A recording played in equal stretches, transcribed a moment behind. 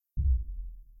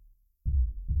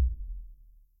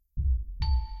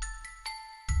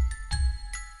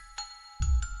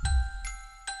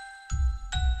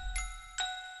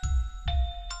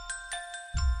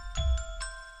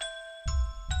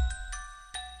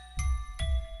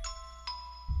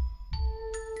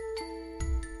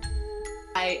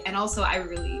I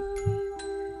really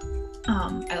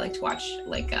I like to watch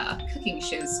like cooking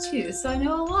shows too, so I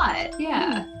know a lot.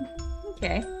 Yeah.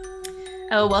 Okay.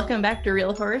 Oh, welcome back to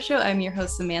Real Horror Show. I'm your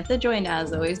host, Samantha, joined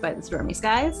as always by the Stormy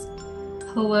Skies.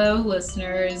 Hello,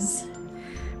 listeners.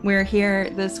 We're here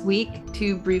this week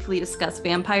to briefly discuss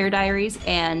Vampire Diaries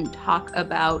and talk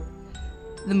about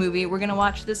the movie we're going to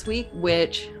watch this week,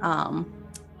 which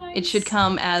it should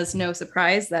come as no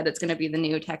surprise that it's going to be the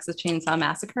new Texas Chainsaw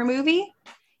Massacre movie.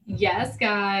 Yes,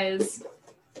 guys.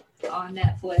 On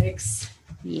Netflix.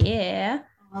 Yeah.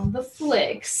 On the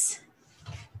flicks.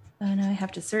 Oh, no, I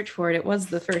have to search for it. It was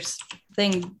the first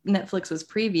thing Netflix was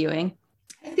previewing.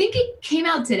 I think it came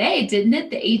out today, didn't it?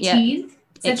 The 18th?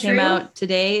 It came out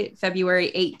today,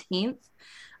 February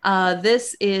 18th.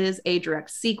 This is a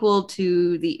direct sequel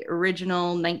to the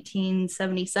original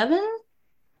 1977.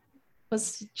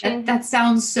 That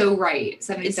sounds so right.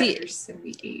 77 or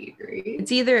 78, right?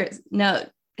 It's either, no,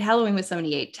 Halloween was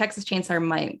 78. Texas Chainsaw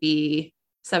might be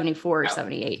 74 or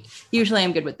 78. Usually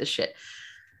I'm good with this shit.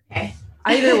 Okay.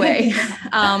 Either way,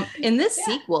 in this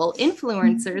sequel,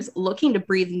 influencers looking to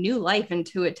breathe new life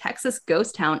into a Texas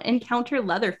ghost town encounter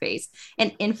Leatherface,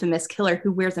 an infamous killer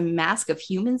who wears a mask of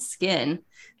human skin.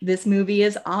 This movie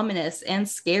is ominous and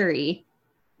scary.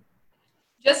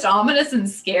 Just ominous and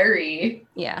scary.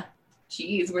 Yeah.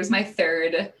 Jeez, where's my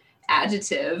third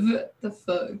adjective? The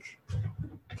fuck?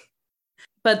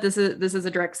 But this is a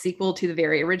direct sequel to the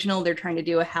very original. They're trying to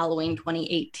do a Halloween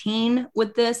 2018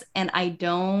 with this, and I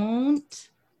don't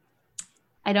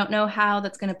know how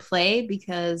that's going to play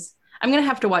because I'm going to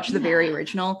have to watch the very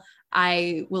original.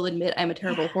 I will admit I'm a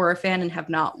terrible horror fan and have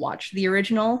not watched the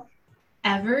original.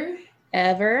 Ever?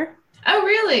 Oh,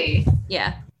 really?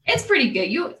 Yeah. It's pretty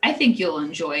good. I think you'll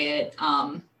enjoy it.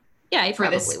 Yeah, for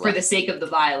the sake of the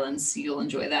violence, you'll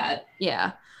enjoy that.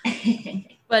 Yeah.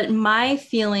 But my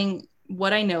feeling,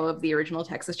 what I know of the original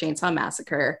Texas Chainsaw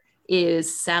Massacre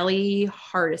is Sally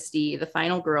Hardesty, the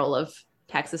final girl of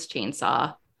Texas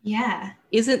Chainsaw,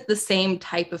 isn't the same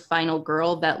type of final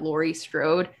girl that Laurie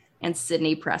Strode and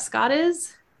Sidney Prescott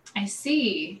is. I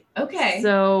see. Okay.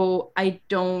 So I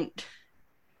don't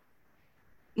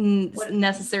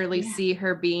necessarily see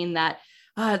her being that,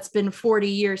 it's been 40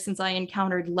 years since I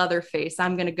encountered Leatherface.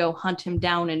 I'm going to go hunt him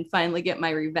down and finally get my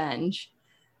revenge.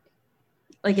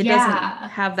 Like, it doesn't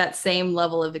have that same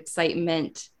level of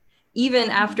excitement, even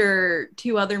after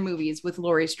two other movies with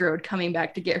Laurie Strode coming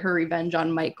back to get her revenge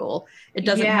on Michael. It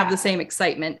doesn't have the same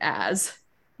excitement as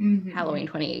Halloween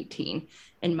 2018,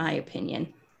 in my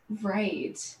opinion.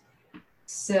 Right.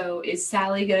 So is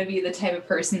Sally going to be the type of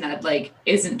person that, like,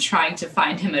 isn't trying to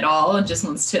find him at all and just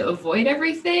wants to avoid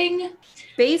everything?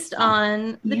 Based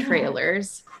on the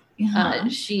trailers,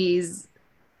 she's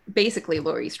basically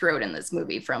Laurie Strode in this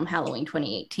movie from Halloween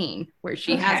 2018, where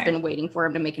she has been waiting for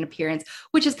him to make an appearance,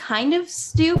 which is kind of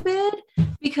stupid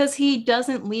because he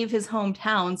doesn't leave his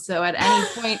hometown. So at any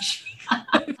point, she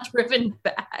could have driven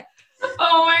back.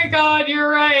 Oh my God, you're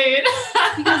right.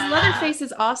 Because Leatherface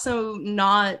is also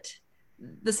not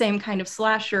the same kind of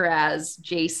slasher as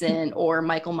Jason or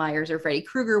Michael Myers or Freddy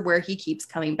Krueger, where he keeps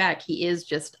coming back. He is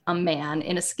just a man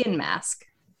in a skin mask.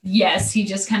 Yes, he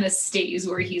just kind of stays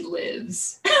where he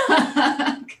lives.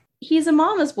 He's a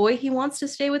mama's boy. He wants to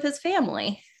stay with his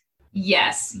family.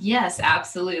 Yes,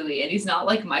 absolutely. And he's not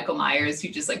like Michael Myers, who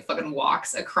just like fucking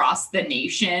walks across the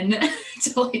nation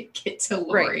to like get to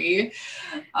Laurie.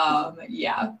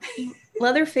 Right.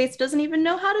 Leatherface doesn't even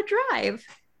know how to drive.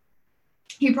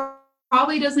 He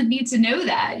probably doesn't need to know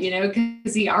that,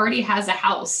 because he already has a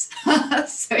house.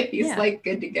 So he's like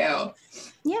good to go.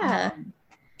 Yeah.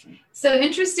 So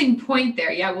interesting point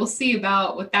there. Yeah, we'll see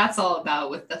about what that's all about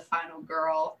with the final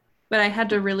girl. But I had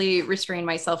to really restrain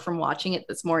myself from watching it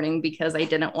this morning because I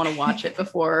didn't want to watch it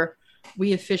before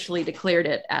we officially declared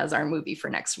it as our movie for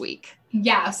next week.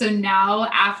 Yeah, so now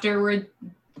after we're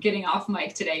getting off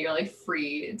mic today, you're like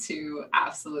free to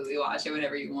absolutely watch it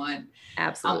whenever you want.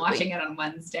 Absolutely. I'm watching it on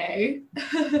Wednesday.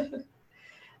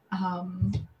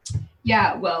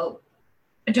 Well,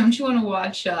 don't you want to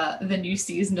watch the new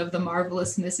season of The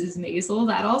Marvelous Mrs. Maisel?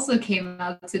 That also came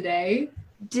out today.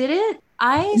 Did it?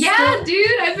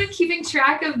 Dude, I've been keeping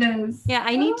track of this. Yeah,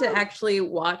 I need to actually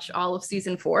watch all of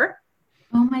season 4.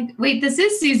 Oh my, wait, this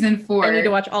is season 4. I need to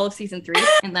watch all of season 3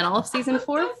 and then all of season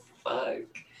 4. What the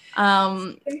fuck?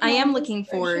 I am looking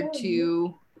forward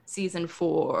to season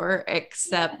 4,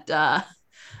 except a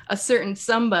certain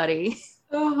somebody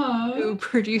who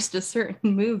produced a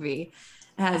certain movie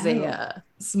has a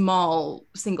small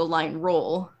single line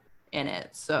role in it.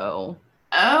 So.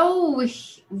 Oh,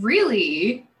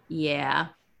 really? Yeah.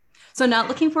 So not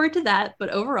looking forward to that, but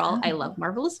overall, I love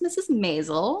Marvelous Mrs.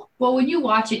 Maisel. Well, when you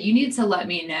watch it, you need to let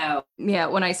me know. Yeah,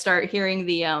 when I start hearing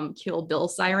the Kill Bill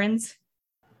sirens.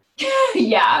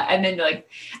 Yeah, and then like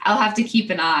I'll have to keep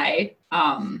an eye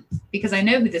because I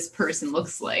know who this person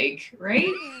looks like, right?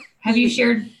 Have you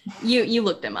shared? You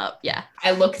looked him up, yeah.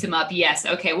 I looked him up. Yes.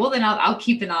 Okay. Well, then I'll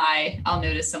keep an eye. I'll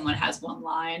notice someone has one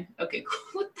line. Okay.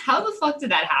 Cool. How the fuck did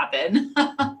that happen?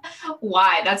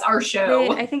 Why? That's our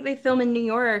show. I think they film in New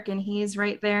York, and he's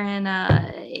right there in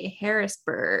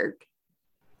Harrisburg.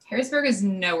 Harrisburg is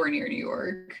nowhere near New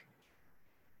York.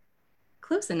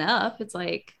 Close enough. It's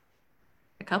like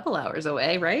a couple hours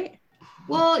away, right?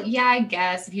 Well, yeah, I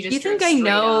guess if you just. Do you think I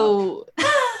know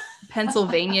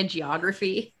Pennsylvania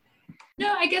geography?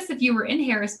 No, I guess if you were in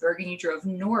Harrisburg and you drove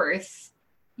north,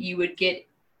 you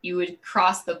would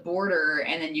cross the border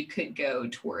and then you could go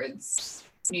towards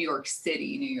New York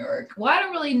City, New York. Well, I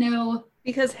don't really know.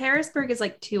 Because Harrisburg is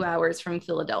like 2 hours from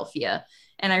Philadelphia.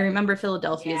 And I remember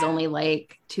Philadelphia is only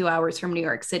like 2 hours from New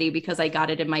York City because I got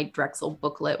it in my Drexel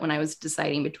booklet when I was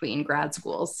deciding between grad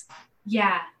schools.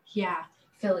 Yeah.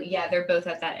 Philly. Yeah, they're both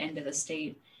at that end of the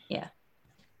state. Yeah.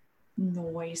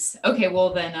 Nice. Okay,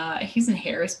 well then he's in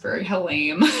Harrisburg. How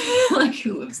lame. Like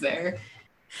who lives there?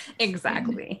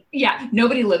 Exactly. Yeah,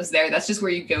 nobody lives there. That's just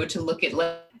where you go to look at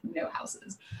no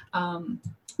houses.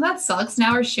 That sucks.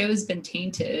 Now our show's been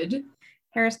tainted.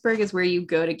 Harrisburg is where you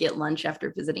go to get lunch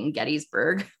after visiting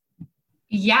Gettysburg.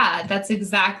 Yeah, that's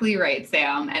exactly right,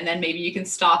 Sam. And then maybe you can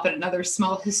stop at another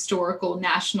small historical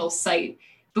national site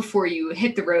before you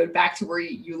hit the road back to where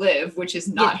you live, which is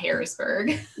not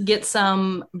Harrisburg. Get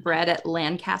some bread at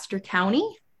Lancaster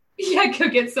County. Yeah, go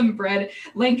get some bread.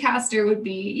 Lancaster would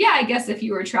be, yeah, I guess if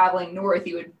you were traveling north,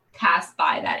 you would pass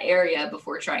by that area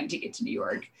before trying to get to New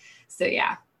York. So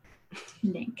yeah,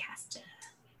 Lancaster.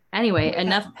 Anyway,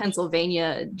 enough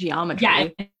Pennsylvania geometry.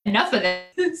 Yeah, enough of that.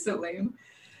 It's so lame.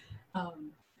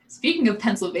 Speaking of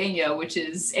Pennsylvania, which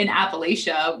is in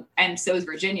Appalachia, and so is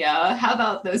Virginia, how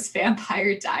about those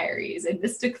Vampire Diaries in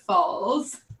Mystic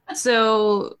Falls?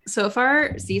 So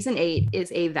far, season 8 is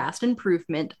a vast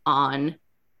improvement on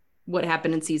what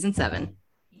happened in season 7.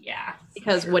 Yeah.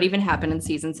 Because what even happened in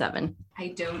season 7? I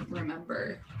don't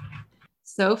remember.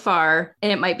 So far,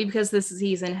 and it might be because this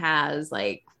season has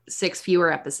like 6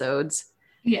 fewer episodes.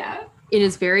 Yeah. It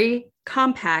is very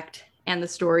compact, and the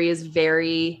story is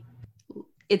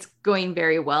it's going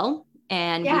very well.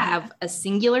 And we have a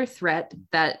singular threat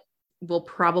that will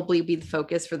probably be the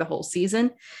focus for the whole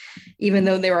season, even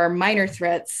though there are minor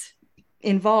threats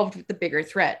involved with the bigger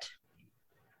threat.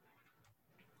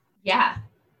 Yeah.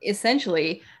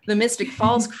 Essentially, the Mystic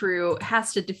Falls crew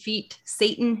has to defeat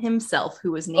Satan himself,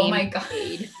 who was named. Oh my God.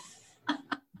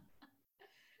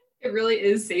 It really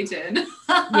is Satan.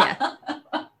 Yeah.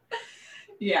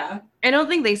 Yeah. I don't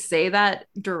think they say that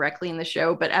directly in the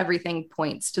show, but everything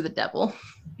points to the devil.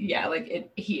 Yeah,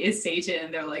 like he is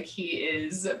Satan. They're like, he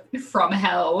is from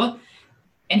hell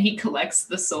and he collects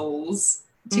the souls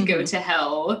to go to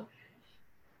hell.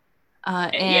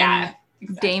 And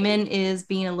exactly. Damon is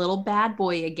being a little bad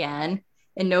boy again,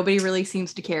 and nobody really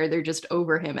seems to care. They're just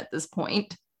over him at this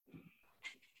point.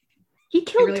 He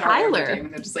killed really Tyler.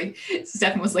 They're just like,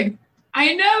 Stefan was like,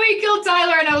 I know he killed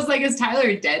Tyler. And I was like, is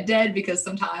Tyler dead? Because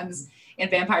sometimes in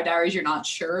Vampire Diaries, you're not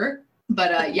sure.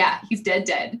 But yeah, he's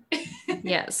dead.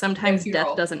 Yeah, sometimes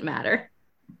death doesn't matter.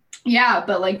 Yeah,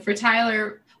 but like for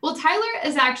Tyler, well, Tyler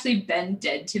has actually been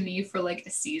dead to me for like a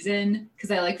season because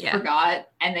I forgot.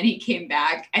 And then he came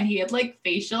back and he had like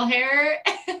facial hair.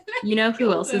 You know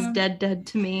who else is dead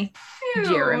to me? Ew.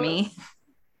 Jeremy.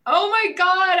 Oh my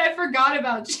God, I forgot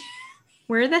about Jeremy.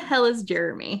 Where the hell is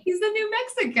Jeremy? He's in New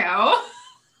Mexico.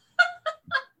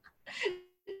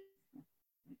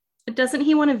 Doesn't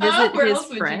he want to visit where his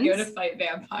else friends? Would you go to fight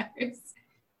vampires?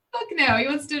 Fuck no, he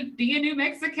wants to be in New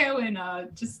Mexico and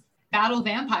just battle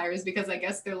vampires because I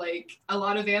guess they're like a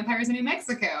lot of vampires in New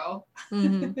Mexico.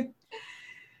 Mm-hmm.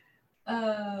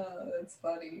 That's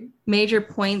funny. Major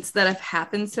points that have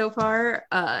happened so far.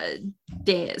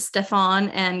 Stefan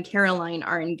and Caroline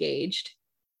are engaged.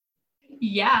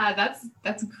 Yeah,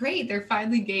 that's great. They're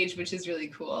finally engaged, which is really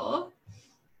cool.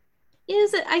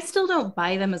 Is it? I still don't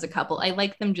buy them as a couple. I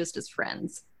like them just as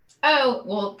friends. Oh,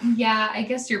 well, yeah, I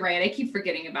guess you're right. I keep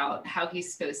forgetting about how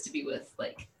he's supposed to be with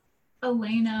like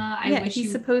Elena. I wish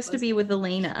he's supposed to be with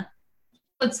Elena.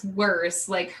 What's worse,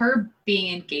 like her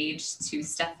being engaged to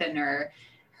Stefan or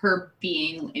her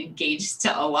being engaged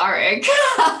to Alaric.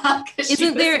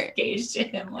 Isn't there engaged to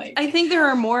him? Like, I think there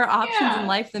are more options in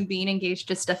life than being engaged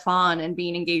to Stefan and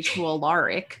being engaged to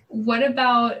Alaric. What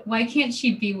about, why can't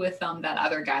she be with that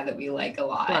other guy that we like a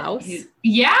lot? Klaus?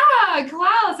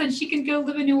 Klaus, and she can go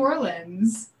live in New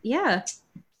Orleans. Yeah.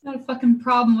 Not a fucking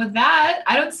problem with that.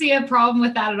 I don't see a problem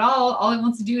with that at all. All he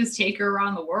wants to do is take her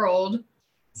around the world.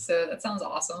 So that sounds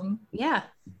awesome. Yeah.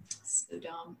 So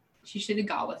dumb. She should have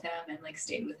got with him and like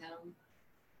stayed with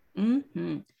him.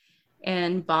 Mm-hmm.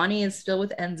 And Bonnie is still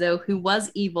with Enzo, who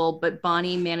was evil, but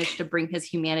Bonnie managed to bring his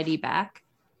humanity back.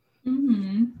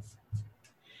 Mm-hmm.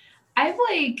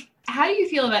 How do you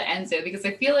feel about Enzo? Because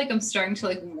I feel like I'm starting to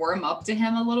like warm up to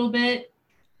him a little bit.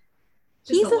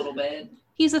 Just a little bit.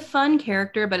 He's a fun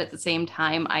character, but at the same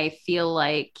time, I feel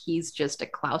like he's just a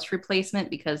Klaus replacement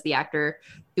because the actor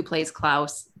who plays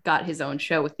Klaus got his own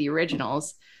show with the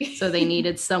originals. So they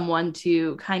needed someone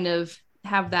to kind of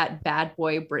have that bad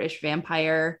boy British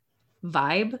vampire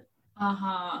vibe.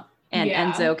 Uh-huh. And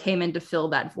Enzo came in to fill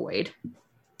that void.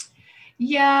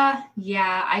 Yeah,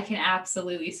 I can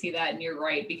absolutely see that. And you're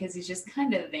right, because he's just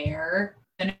kind of there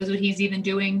and knows what he's even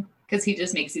doing. Because he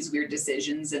just makes these weird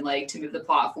decisions and like to move the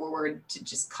plot forward to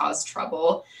just cause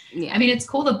trouble. Yeah. I mean, it's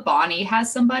cool that Bonnie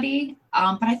has somebody,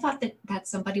 but I thought that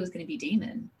somebody was going to be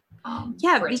Damon.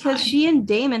 Because she and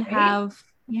Damon have.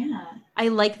 Yeah. I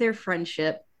like their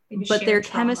friendship, but their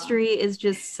chemistry is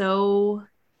just so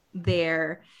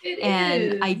there.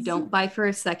 And I don't buy for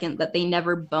a second that they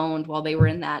never boned while they were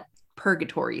in that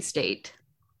purgatory state.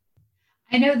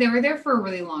 I know they were there for a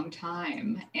really long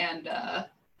time, and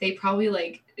they probably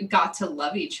like got to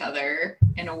love each other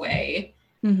in a way.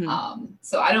 Mm-hmm.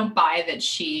 So I don't buy that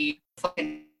she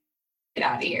fucking get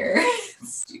out of here.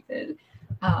 Stupid.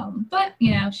 But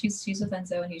you know, she's with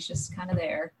Enzo and he's just kind of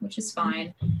there, which is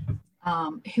fine.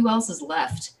 Who else is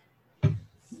left?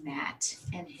 Matt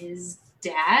and his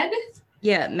dad.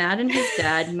 Yeah, Matt and his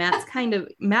dad.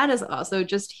 Matt is also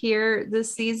just here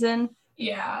this season.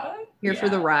 Yeah. Here for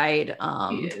the ride.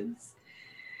 He is.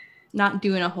 Not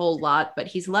doing a whole lot, but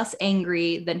he's less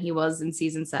angry than he was in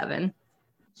season 7.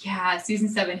 Yeah, season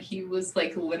 7, he was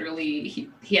like literally,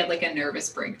 he had like a nervous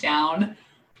breakdown.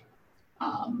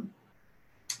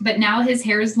 But now his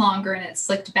hair is longer and it's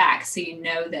slicked back, so you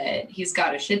know that he's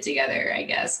got his shit together, I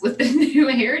guess, with the new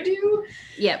hairdo.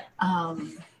 Yep.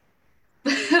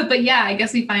 But yeah, I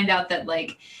guess we find out that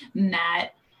like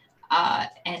Matt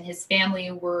and his family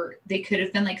they could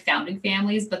have been like founding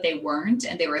families, but they weren't,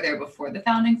 and they were there before the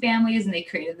founding families, and they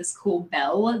created this cool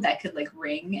bell that could like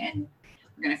ring, and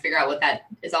we're going to figure out what that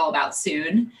is all about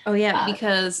soon. Oh yeah,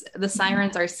 because the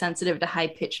sirens are sensitive to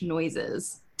high-pitched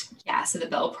noises. Yeah, so the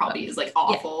bell probably is like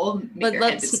awful. Make your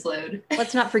head explode.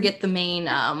 Let's not forget the main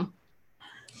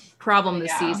problem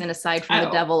this season, aside from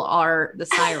the devil, are the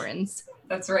sirens.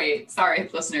 That's right. Sorry,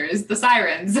 listeners. The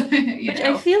sirens.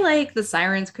 I feel like the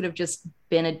sirens could have just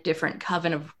been a different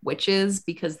coven of witches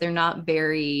because they're not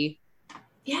very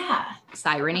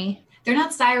siren-y. They're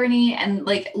not siren-y, and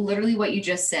like literally what you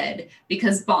just said,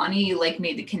 because Bonnie like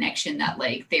made the connection that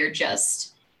like they're just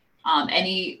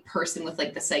any person with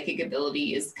like the psychic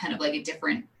ability is kind of like a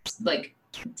different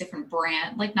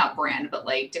brand, like not brand, but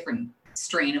like different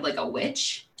strain of like a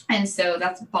witch. And so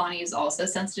that's Bonnie is also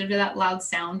sensitive to that loud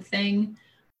sound thing.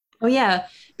 Oh yeah,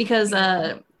 because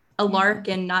Alaric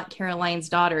and Not Caroline's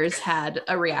Daughters had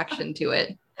a reaction to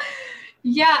it.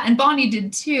 Yeah, and Bonnie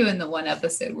did too in the one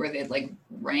episode where they like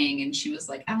rang and she was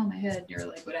like, "Ow, my head," or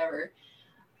like whatever.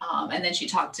 And then she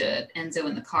talked to Enzo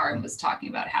in the car and was talking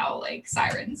about how like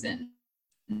sirens and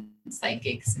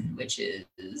psychics and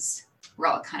witches were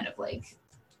all kind of like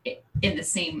under the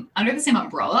same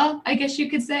umbrella, I guess you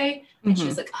could say. And she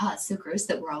was like, "Oh, it's so gross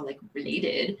that we're all like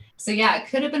related." So yeah, it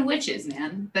could have been witches,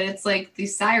 man. But it's like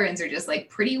these sirens are just like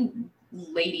pretty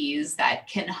ladies that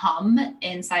can hum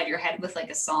inside your head with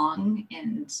like a song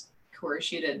and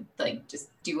coerce you to like just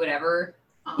do whatever.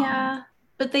 Yeah,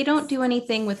 but they don't do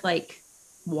anything with like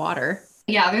water.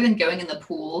 Yeah, other than going in the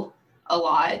pool a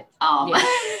lot,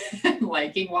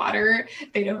 liking water.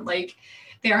 They aren't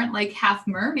like half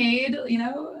mermaid, you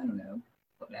know? I don't know.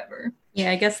 Whatever.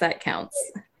 Yeah, I guess that counts.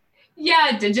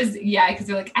 Yeah, because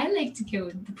they're like, I like to go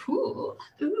in the pool.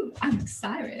 Ooh, I'm a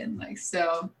siren. Like,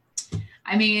 so,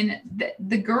 I mean,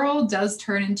 the girl does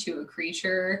turn into a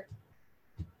creature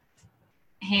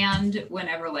hand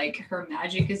whenever like her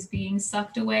magic is being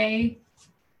sucked away.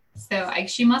 So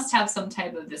she must have some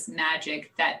type of this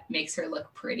magic that makes her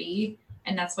look pretty.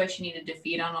 And that's why she needed to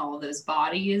feed on all of those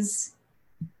bodies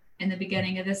in the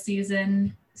beginning of the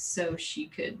season. So she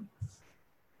could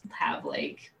have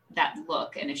like that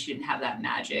look. And if she didn't have that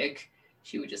magic,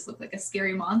 she would just look like a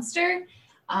scary monster.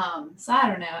 So I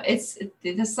don't know.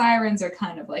 The sirens are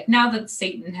kind of like, now that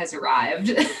Satan has arrived,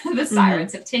 the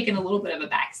sirens have taken a little bit of a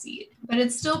backseat. But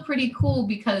it's still pretty cool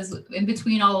because in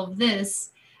between all of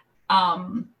this,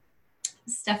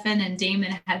 Stefan and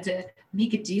Damon had to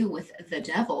make a deal with the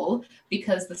devil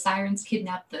because the sirens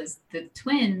kidnapped the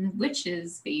twin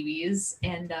witches babies,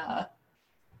 and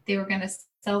they were going to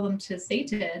sell them to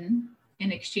Satan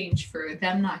in exchange for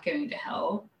them not going to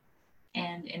hell.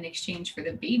 And in exchange for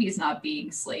the babies not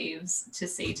being slaves to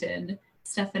Satan,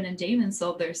 Stefan and Damon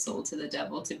sold their soul to the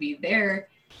devil to be their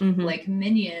like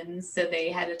minions. So they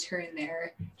had to turn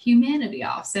their humanity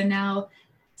off. So now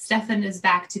Stefan is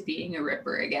back to being a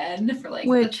Ripper again for like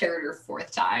the third or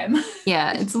fourth time.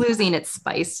 Yeah, it's losing its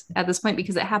spice at this point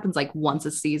because it happens like once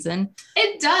a season.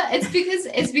 It does.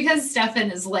 It's because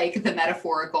Stefan is like the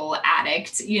metaphorical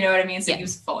addict. You know what I mean? So he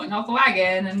was falling off the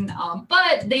wagon, and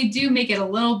but they do make it a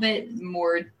little bit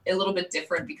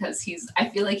different because I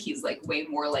feel like he's like way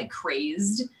more like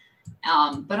crazed.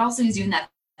 But also he's doing that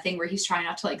thing where he's trying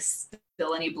not to like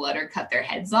spill any blood or cut their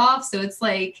heads off. So it's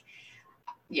like,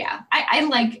 yeah, I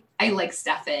like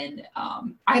Stefan.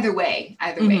 Either way,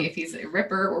 if he's a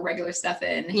Ripper or regular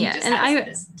Stefan, he just has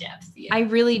this depth. You know? I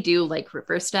really do like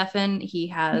Ripper Stefan. He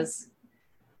has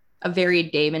a very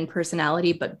Damon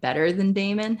personality, but better than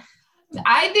Damon.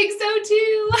 I think so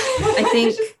too. I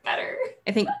think just better.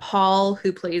 I think Paul,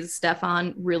 who plays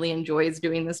Stefan, really enjoys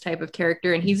doing this type of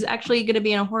character, and he's actually going to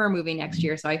be in a horror movie next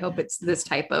year. So I hope it's this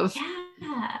type of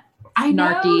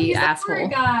snarky he's asshole a horror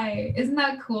guy. Isn't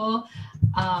that cool?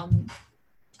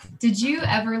 Did you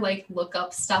ever like look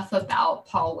up stuff about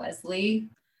Paul Wesley?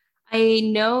 I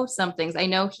know some things. I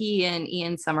know he and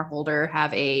Ian Somerhalder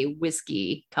have a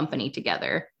whiskey company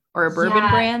together, or a bourbon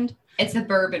brand. It's a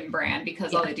bourbon brand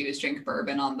because all they do is drink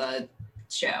bourbon on the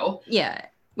show. Yeah,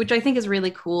 which I think is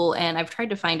really cool. And I've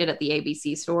tried to find it at the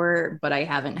ABC store, but I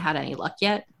haven't had any luck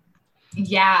yet.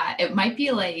 Yeah, it might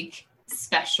be like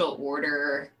special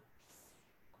order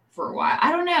for a while.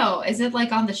 I don't know. Is it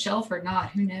like on the shelf or not?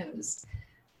 Who knows?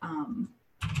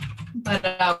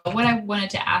 But what I wanted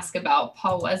to ask about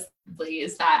Paul Wesley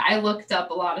is that I looked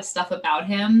up a lot of stuff about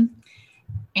him,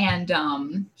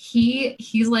 and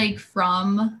he's like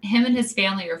him and his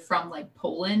family are from like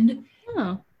Poland.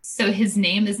 Oh. So his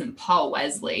name isn't Paul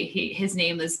Wesley. His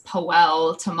name is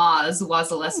Paweł Tomasz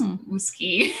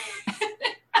Wasilewski.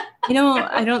 You know,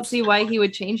 I don't see why he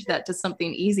would change that to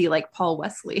something easy like Paul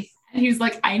Wesley. And he's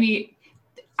like, I need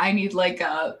like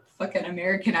a fucking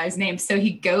Americanized name. So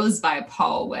he goes by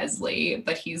Paul Wesley,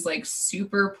 but he's like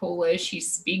super Polish. He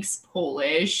speaks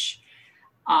Polish.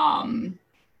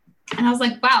 And I was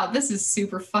like, wow, this is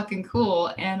super fucking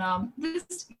cool. And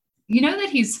you know that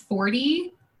he's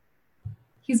 40?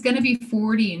 He's going to be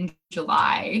 40 in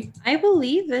July. I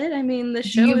believe it. I mean, the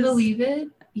show Do you believe it?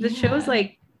 The show's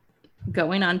like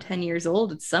going on 10 years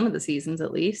old at some of the seasons,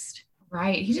 at least.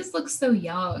 Right. He just looks so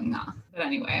young. But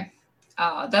anyway,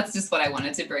 that's just what I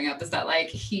wanted to bring up, is that like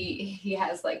he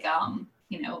has like,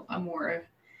 you know, a more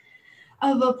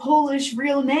of a Polish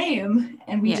real name,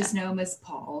 and we just know him as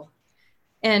Paul.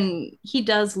 And he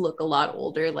does look a lot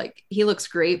older. Like, he looks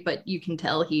great, but you can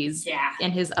tell he's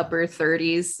in his upper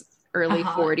 30s, early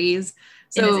 40s.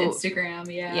 So in his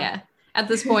Instagram, yeah. At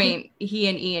this point, he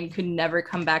and Ian could never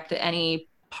come back to any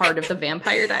part of the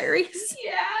Vampire Diaries.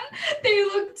 They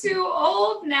look too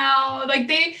old now. Like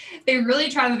they really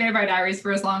tried the Vampire Diaries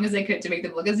for as long as they could to make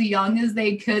them look as young as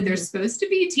they could. They're supposed to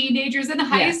be teenagers in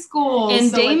high school. And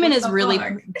so Damon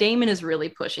is really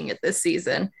pushing it this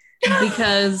season.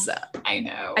 Because I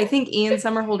know. I think Ian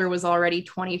Somerhalder was already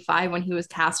 25 when he was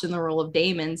cast in the role of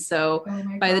Damon. So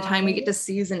by the time we get to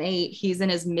season 8, he's in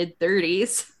his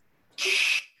mid-30s.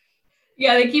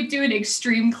 Yeah, they keep doing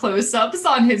extreme close-ups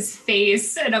on his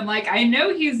face. And I'm like, I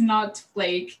know he's not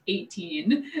like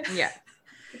 18. Yeah.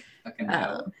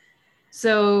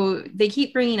 So they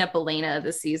keep bringing up Elena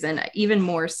this season, even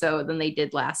more so than they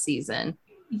did last season.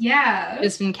 Yeah.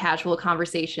 Just in casual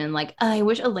conversation, like, I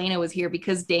wish Elena was here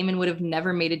because Damon would have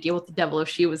never made a deal with the devil if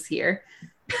she was here.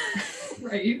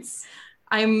 Right.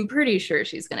 I'm pretty sure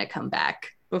she's going to come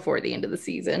back before the end of the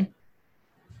season.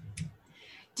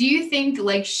 Do you think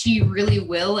like she really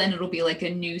will and it'll be like a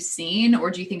new scene, or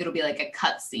do you think it'll be like a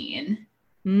cut scene?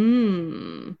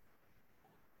 You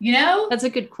know? That's a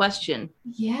good question.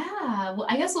 Yeah. Well,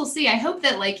 I guess we'll see. I hope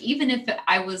that like, even if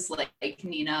I was like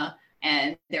Nina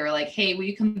and they were like, hey, will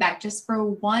you come back just for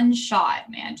one shot,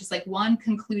 man? Just like one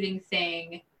concluding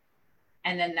thing.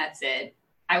 And then that's it.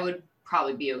 I would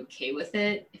probably be okay with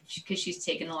it because she's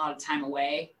taken a lot of time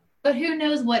away. But who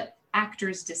knows what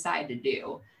actors decide to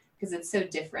do, because it's so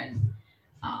different.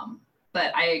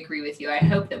 But I agree with you. I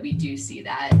hope that we do see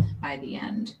that by the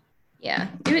end. Yeah,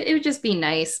 it would just be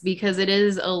nice because it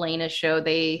is Elena's show.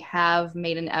 They have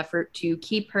made an effort to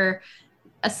keep her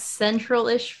a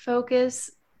central-ish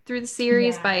focus through the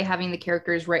series by having the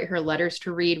characters write her letters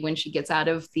to read when she gets out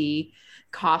of the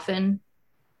coffin.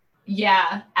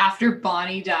 Yeah, after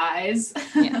Bonnie dies.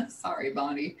 Yeah. Sorry,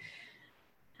 Bonnie.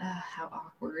 How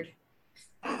awkward.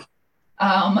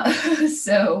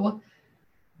 So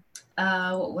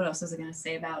what else was I going to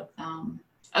say about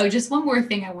just one more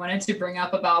thing I wanted to bring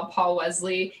up about Paul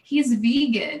Wesley. He's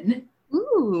vegan.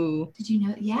 Ooh. Did you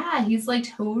know? Yeah, he's like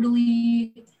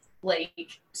totally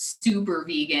like super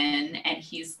vegan, and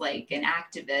he's like an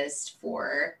activist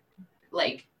for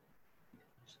like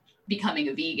becoming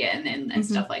a vegan and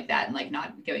stuff like that, and like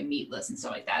not going meatless and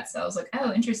stuff like that. So I was like,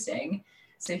 oh, interesting.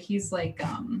 So he's like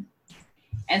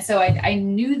and so I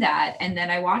knew that, and then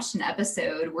I watched an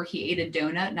episode where he ate a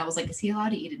donut, and I was like, is he allowed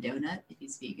to eat a donut if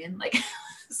he's vegan? Like,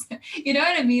 you know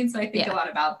what I mean? So I think a lot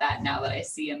about that now that I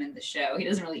see him in the show. He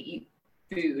doesn't really eat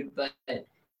food, but it's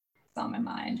on my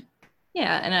mind.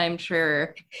 Yeah, and I'm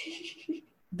sure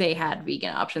they had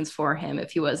vegan options for him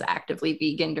if he was actively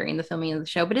vegan during the filming of the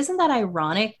show. But isn't that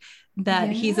ironic that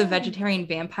he's a vegetarian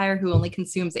vampire who only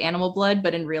consumes animal blood,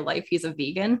 but in real life he's a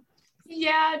vegan?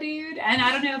 Yeah, dude. And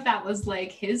I don't know if that was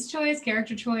like his choice,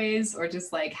 character choice, or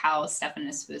just like how Stefan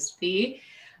is supposed to be.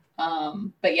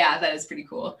 But yeah, that is pretty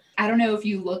cool. I don't know if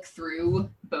you look through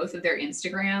both of their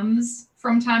Instagrams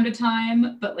from time to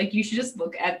time, but like you should just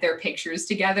look at their pictures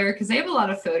together because they have a lot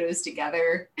of photos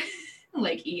together,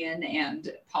 like Ian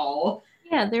and Paul.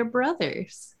 Yeah, they're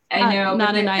brothers. I know.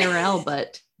 Not in IRL,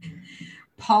 but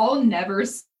Paul never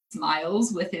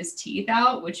smiles with his teeth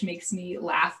out, which makes me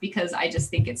laugh because I just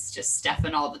think it's just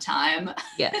Stefan all the time.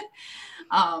 Yeah.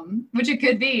 Which it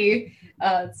could be.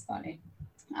 It's funny.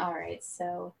 All right,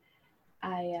 so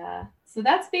so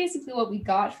that's basically what we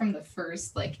got from the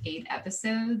first like 8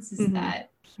 episodes is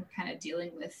that we're kind of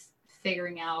dealing with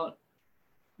figuring out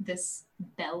this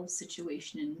Belle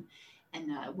situation and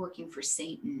working for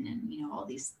Satan and, you know, all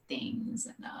these things.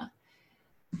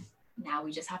 And now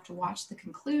we just have to watch the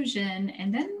conclusion,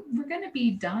 and then we're going to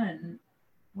be done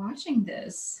watching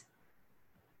this.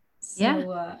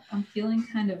 So I'm feeling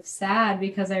kind of sad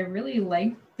because I really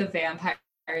like the Vampire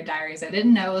Diaries. I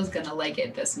didn't know I was gonna like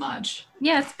it this much.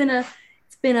 Yeah, it's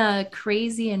been a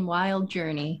crazy and wild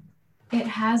journey. It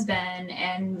has been,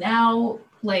 and now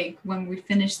like when we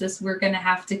finish this, we're gonna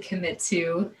have to commit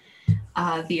to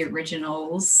the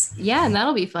originals. Yeah, and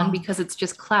that'll be fun because it's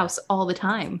just Klaus all the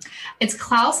time. It's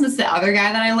Klaus, and it's the other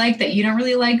guy that I like that you don't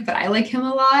really like, but I like him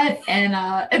a lot. And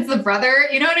it's the brother,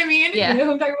 you know what I mean? Yeah. You know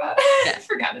who I'm talking about? Yeah. I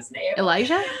forgot his name.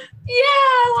 Elijah?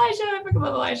 Yeah, Elijah. I forgot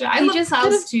about Elijah. I love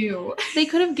Klaus too. They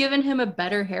could have given him a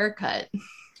better haircut.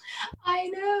 I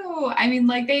know. I mean,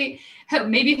 like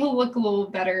maybe he'll look a little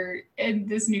better in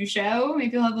this new show.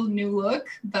 Maybe he'll have a new look.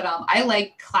 But I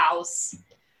like Klaus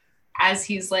as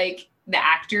he's like the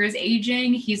actor is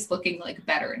aging. He's looking like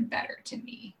better and better to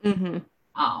me. And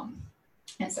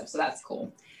stuff. So that's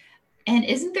cool. And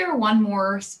isn't there one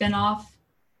more spinoff?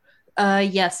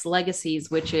 Yes,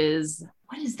 Legacies, which is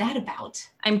what is that about?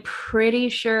 I'm pretty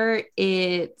sure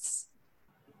it's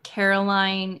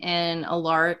Caroline and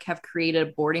Alaric have created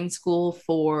a boarding school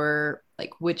for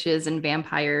like witches and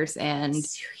vampires and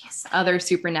other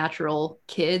supernatural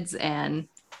kids, and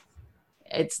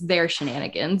it's their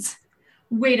shenanigans.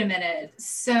 Wait a minute.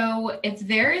 So if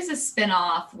there is a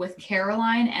spinoff with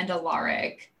Caroline and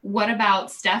Alaric, what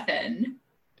about Stefan?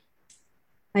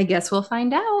 I guess we'll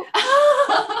find out.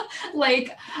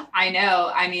 Like, I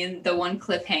know. I mean, the one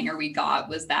cliffhanger we got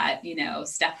was that, you know,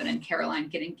 Stefan and Caroline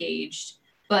get engaged.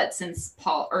 But since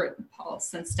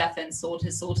since Stefan sold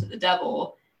his soul to the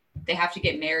devil, they have to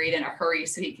get married in a hurry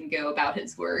so he can go about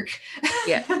his work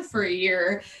for a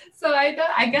year. So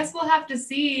I guess we'll have to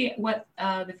see what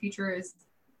the future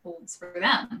holds for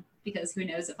them, because who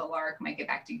knows if Alaric might get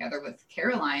back together with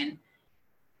Caroline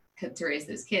to raise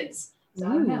those kids. So I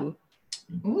don't know.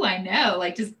 Ooh, I know.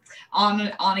 Like just on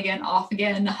again, off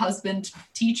again, husband,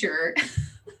 teacher.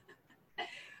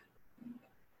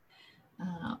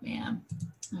 Oh man.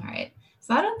 All right.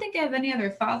 So I don't think I have any other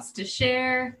thoughts to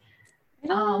share.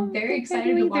 Very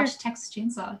excited to watch Texas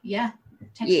Chainsaw. Yeah.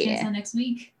 Texas Chainsaw next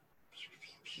week.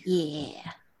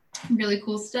 Yeah. Really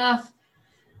cool stuff.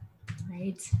 All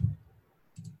right.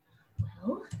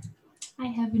 Well, I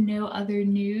have no other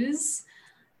news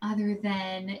other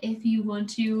than if you want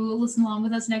to listen along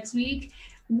with us next week,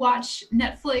 watch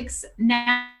Netflix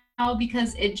now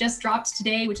because it just dropped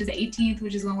today, which is the 18th,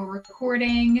 which is when we're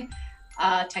recording.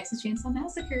 Texas Chainsaw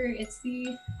Massacre. It's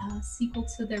the sequel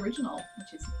to the original,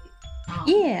 which is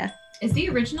Yeah. Is the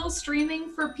original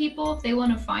streaming for people if they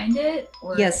want to find it?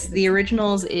 Or yes, the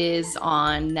originals is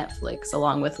on Netflix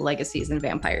along with Legacies and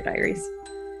Vampire Diaries.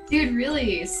 Dude,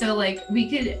 really? So like we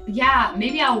could, yeah,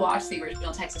 maybe I'll watch the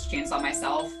original Texas Chainsaw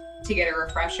myself to get a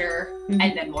refresher, and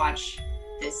then watch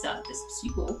this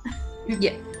sequel.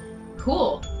 Yeah.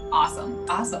 Cool. Awesome.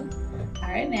 All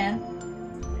right, man.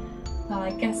 Well,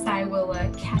 I guess I will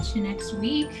catch you next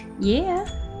week. Yeah.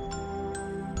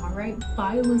 All right.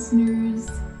 Bye, listeners.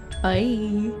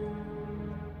 Bye.